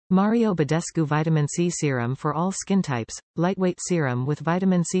Mario Badescu Vitamin C Serum for all skin types, lightweight serum with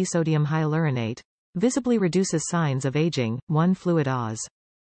vitamin C sodium hyaluronate, visibly reduces signs of aging, 1 fluid Oz.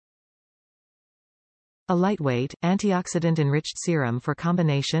 A lightweight, antioxidant-enriched serum for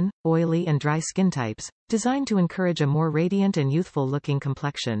combination, oily and dry skin types, designed to encourage a more radiant and youthful-looking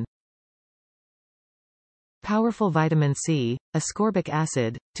complexion. Powerful vitamin C, ascorbic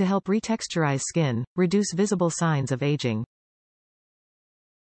acid, to help retexturize skin, reduce visible signs of aging.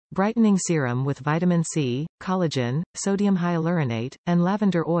 Brightening serum with vitamin C, collagen, sodium hyaluronate, and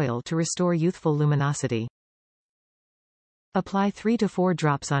lavender oil to restore youthful luminosity. Apply 3 to 4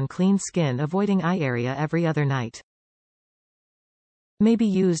 drops on clean skin, avoiding eye area every other night. May be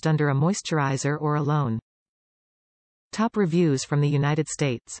used under a moisturizer or alone. Top reviews from the United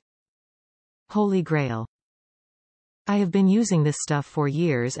States. Holy Grail. I have been using this stuff for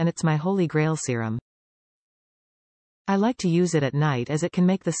years and it's my Holy Grail serum. I like to use it at night as it can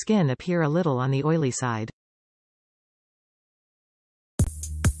make the skin appear a little on the oily side.